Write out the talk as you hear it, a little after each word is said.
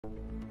I'm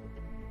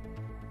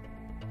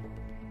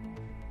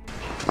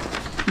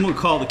going to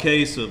call the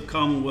case of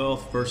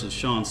Commonwealth versus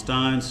Sean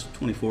Steins,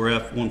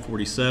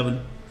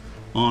 24F-147,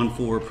 on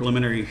for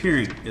preliminary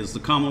hearing. Is the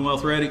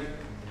Commonwealth ready?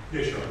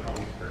 Yes, Your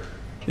Honor.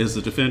 Is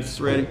the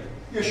defense ready?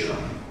 Yes, Your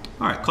Honor.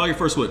 All right, call your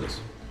first witness.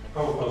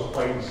 Commonwealth's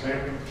Clayton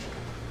Stamper.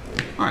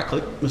 All right,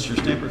 Mr.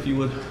 Stamper, if you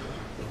would.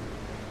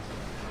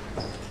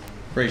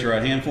 Raise your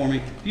right hand for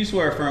me. Do you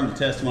swear or affirm the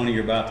testimony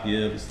you're about to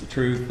give is the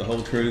truth, the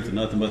whole truth, and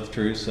nothing but the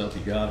truth, so help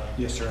you God?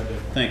 Yes, sir, I do.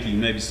 Thank you. You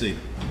may be seated.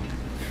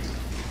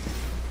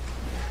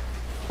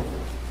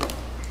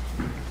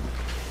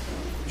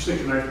 You state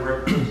your name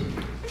correctly?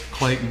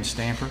 Clayton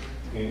Stamper.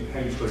 And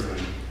how you spell your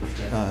name?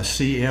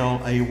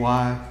 ClaytonStamper.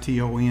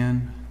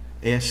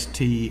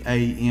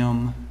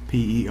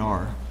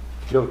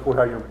 You know the court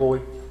how you're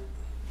employed?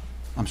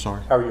 I'm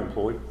sorry. How are you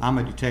employed? I'm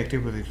a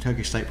detective with the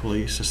Kentucky State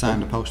Police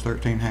assigned to Post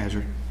 13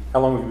 Hazard. How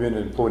long have you been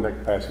employed in that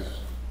capacity?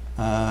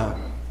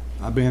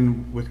 I've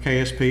been with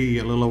KSP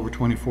a little over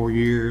 24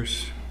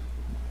 years,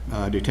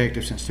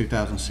 detective since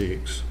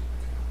 2006.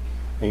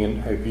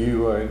 And have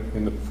you,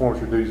 in the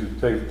performance of your duties as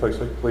detective with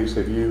the State Police,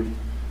 have you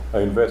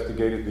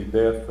investigated the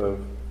death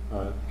of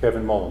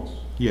Kevin Mullins?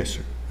 Yes,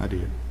 sir, I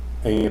did.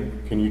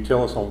 And can you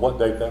tell us on what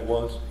date that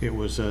was? It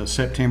was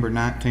September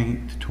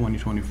 19th,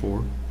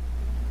 2024.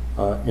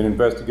 In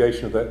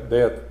investigation of that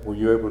death, were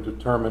you able to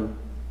determine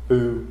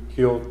who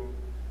killed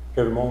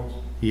Kevin Mullins?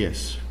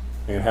 Yes.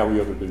 And how were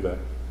you able to do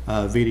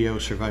that? Video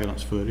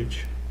surveillance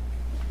footage.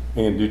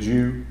 And did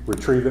you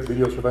retrieve that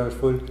video surveillance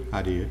footage?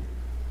 I did.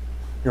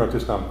 You're at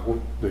this time,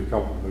 the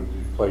Commonwealth moved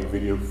to play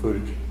video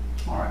footage.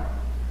 All right.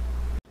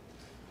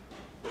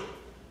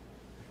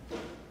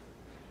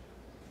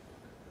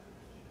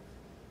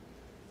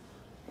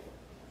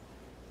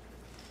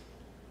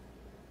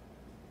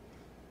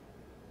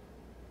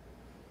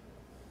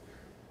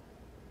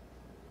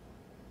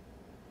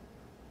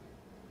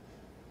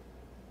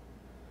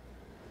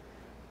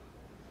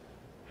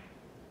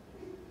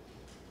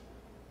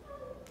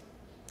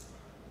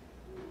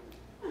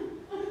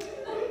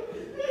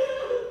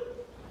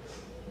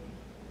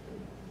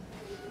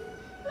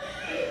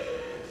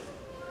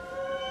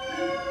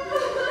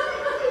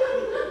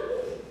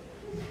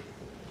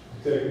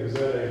 Is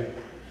that a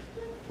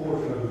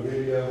portion of the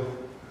video?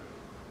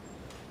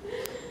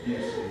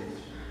 Yes, it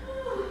is.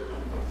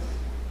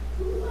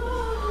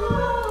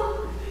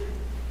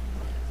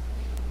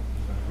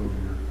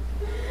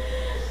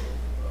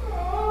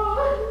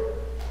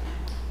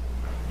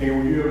 And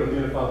were you able to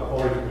identify the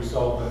parties that we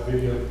saw in that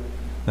video?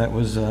 That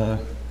was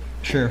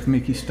Sheriff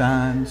Mickey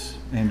Steins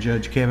and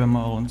Judge Kevin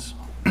Mullins.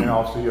 And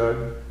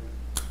also,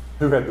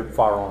 who had the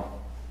firearm?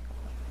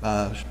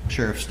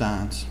 Sheriff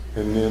Steins.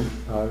 And then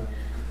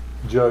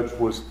Judge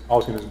was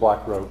also in his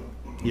black robe.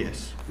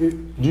 Yes.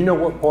 Do you know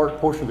what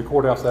portion of the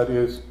courthouse that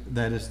is?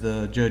 That is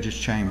the judge's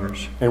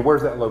chambers And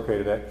where's that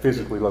located at,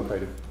 physically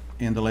located?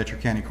 in the Letcher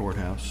County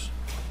Courthouse.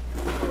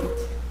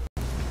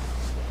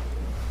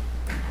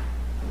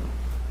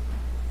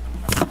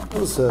 That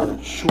was a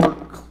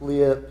short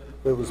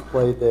clip that was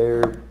played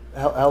there.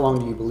 How long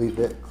do you believe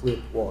that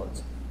clip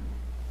was?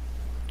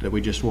 That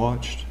we just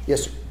watched?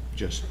 Yes, sir.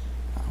 Just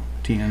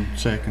 10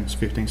 seconds,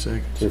 15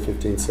 seconds. 10,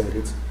 15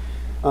 seconds.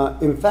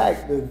 In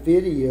fact, the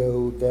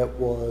video that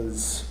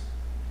was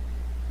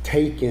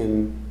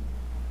taken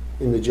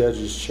in the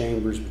judge's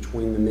chambers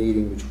between the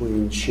meeting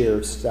between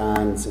Sheriff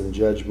Steins and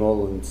Judge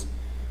Mullins,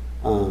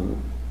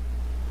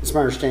 it's my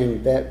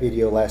understanding that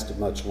video lasted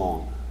much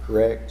longer,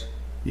 correct?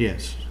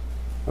 Yes,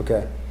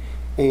 Okay.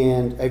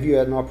 And have you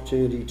had an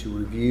opportunity to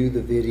review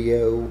the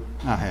video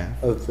I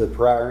have. of the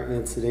prior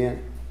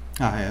incident?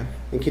 I have.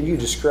 And can you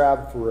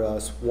describe for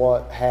us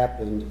what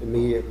happened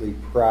immediately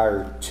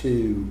prior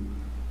to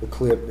the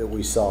clip that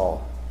we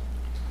saw?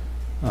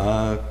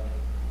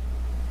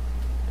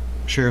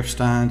 Sheriff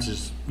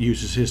Steins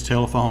uses his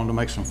telephone to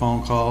make some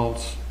phone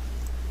calls.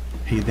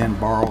 He then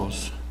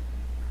borrows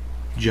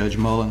Judge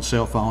Mullins'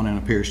 cell phone and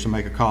appears to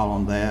make a call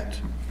on that.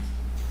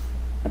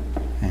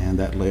 And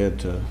that led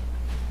to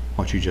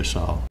what you just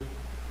saw.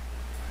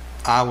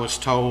 I was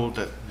told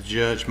that the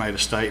judge made a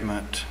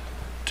statement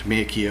to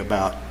Mickey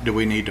about, do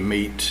we need to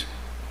meet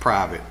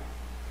private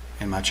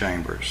in my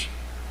chambers?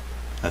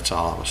 That's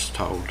all I was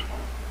told.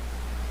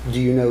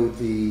 Do you know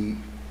the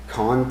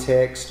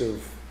context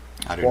of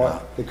I do what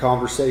not. the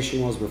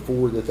conversation was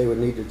before that they would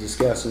need to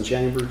discuss in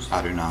chambers?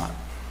 I do not.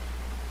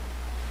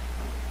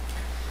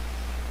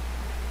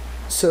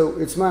 So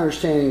it's my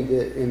understanding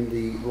that in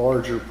the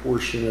larger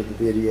portion of the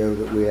video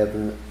that we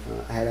haven't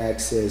had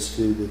access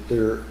to, that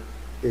there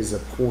is a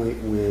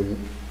point when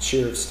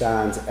Sheriff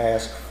Steins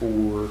asked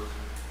for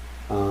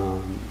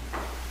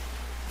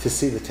to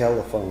see the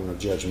telephone of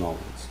Judge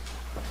Mullins.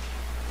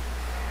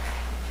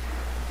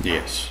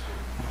 Yes.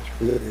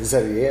 Is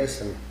that a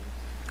yes?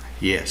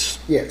 Yes.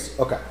 Yes,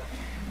 okay.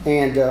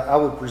 And I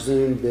would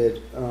presume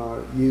that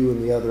you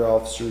and the other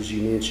officers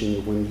you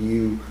mentioned, when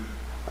you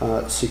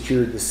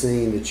secured the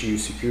scene, that you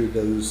secured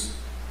those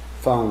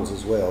phones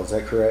as well. Is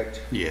that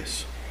correct?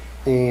 Yes.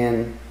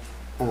 And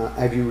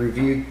have you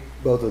reviewed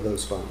both of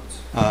those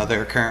phones?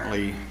 They're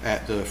currently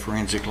at the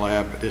forensic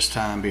lab at this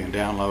time being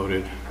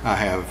downloaded. I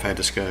have had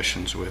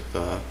discussions with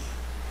the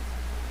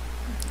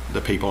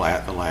people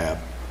at the lab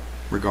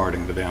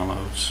regarding the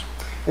downloads.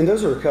 And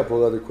those are a couple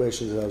of other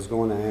questions that I was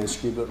going to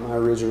ask you, but my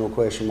original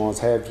question was,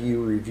 have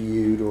you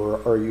reviewed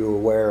or are you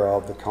aware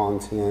of the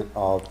content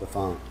of the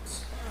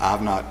phones?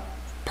 I've not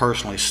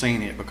personally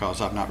seen it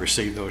because I've not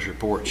received those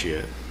reports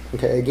yet.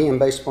 Okay, again,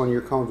 based upon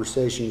your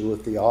conversations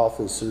with the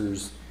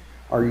officers,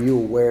 are you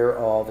aware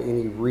of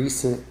any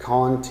recent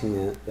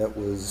content that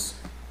was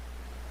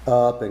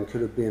up and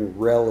could have been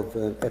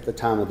relevant at the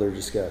time of their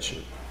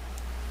discussion?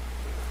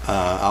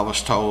 I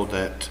was told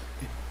that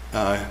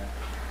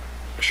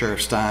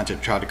Sheriff Steins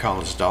had tried to call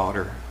his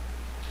daughter,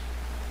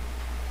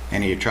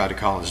 and he had tried to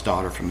call his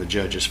daughter from the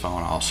judge's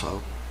phone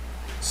also.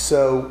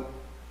 So,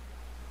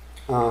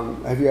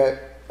 have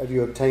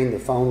you obtained the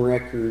phone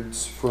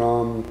records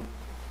from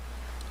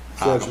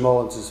Judge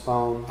Mullins'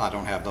 phone? I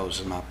don't have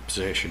those in my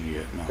possession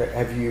yet, no. Okay.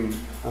 Have you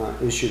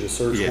issued a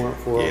search warrant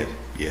for them?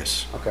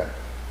 Yes. Okay.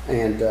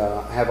 And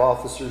have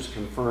officers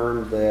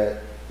confirmed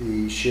that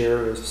the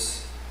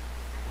sheriff's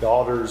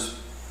daughter's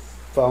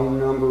phone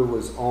number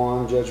was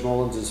on Judge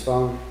Mullins'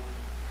 phone?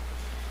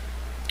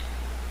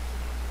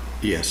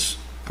 Yes,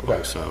 I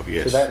believe so,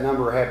 yes. So that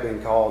number had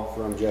been called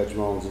from Judge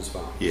Mullins'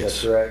 phone? Yes.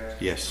 Is that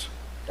correct? Yes.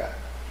 Okay.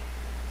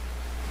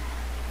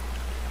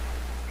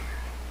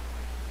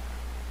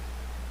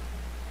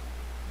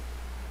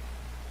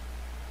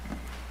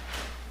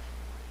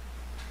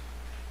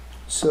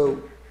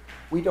 So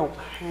we don't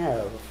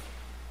have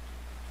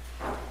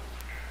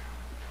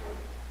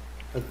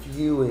a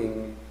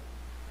viewing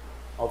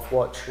of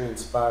what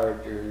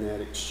transpired during that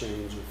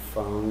exchange of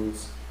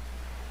phones.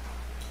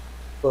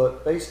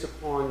 But based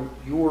upon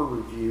your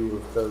review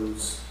of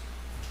those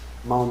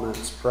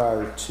moments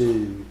prior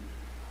to,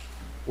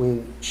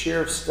 when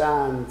Sheriff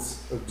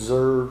Steins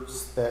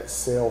observes that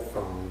cell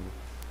phone,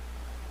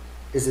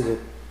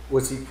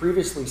 was he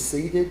previously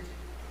seated?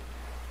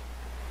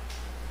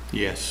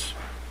 Yes.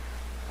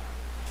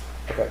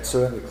 Okay,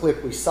 so in the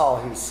clip we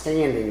saw, he was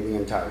standing the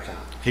entire time.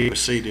 He was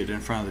seated in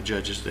front of the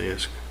judge's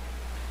desk.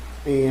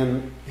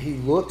 And he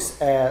looks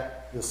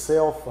at the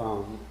cell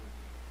phone.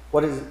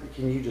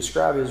 Can you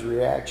describe his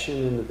reaction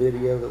in the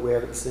video that we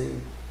haven't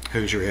seen?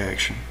 Whose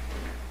reaction?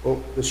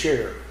 Well, the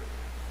sheriff.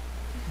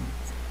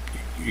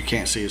 You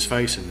can't see his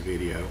face in the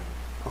video.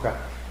 Okay.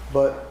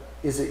 But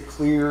is it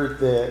clear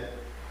that,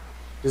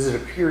 does it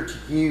appear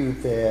to you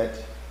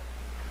that,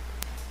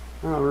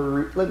 let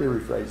me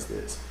rephrase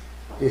this.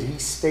 Did he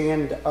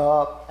stand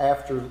up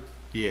after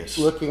Yes.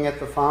 looking at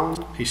the phone?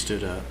 He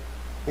stood up.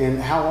 And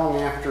how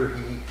long after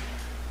he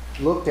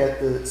looked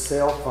at the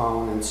cell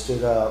phone and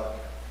stood up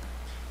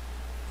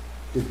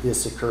did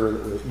this occur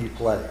that you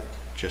played?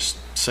 Just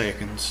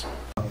seconds.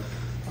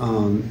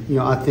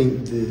 I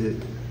think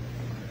that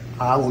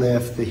I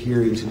left the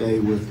hearing today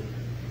with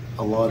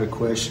a lot of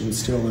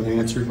questions still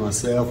unanswered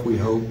myself. We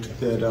hoped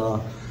that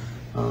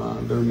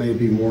there may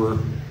be more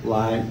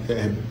light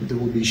that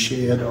will be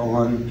shed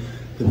on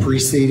the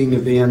preceding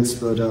events,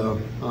 but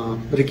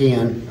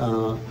again,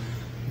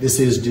 this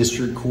is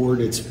district court.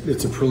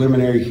 It's a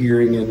preliminary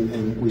hearing,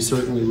 and we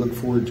certainly look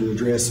forward to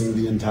addressing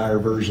the entire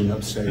version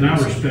upstairs. And I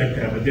respect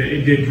that, but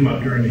it did come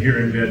up during the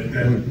hearing that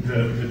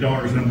the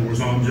daughter's number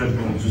was on Judge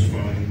Mullins'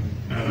 phone,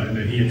 and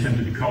that he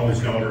attempted to call his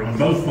daughter on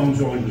both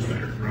phones while he was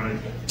there, right?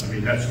 I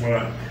mean, that's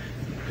what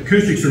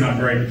acoustics are not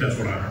great, but that's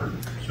what I heard,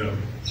 so.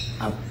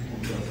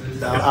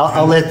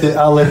 I'll let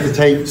the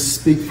tape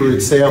speak for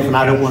itself, and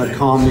I don't want to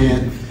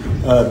comment,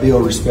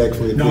 Bill,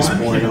 respectfully at this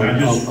point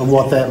on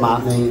what that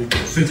might mean.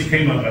 Since it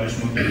came up, I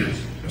just wanted to.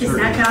 Is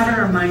that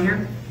daughter a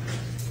minor?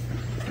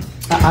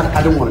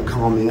 I don't want to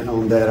comment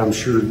on that. I'm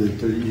sure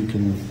that you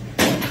can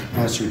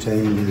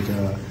ascertain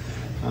that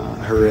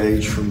her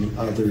age from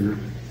other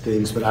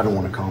things, but I don't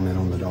want to comment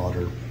on the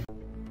daughter.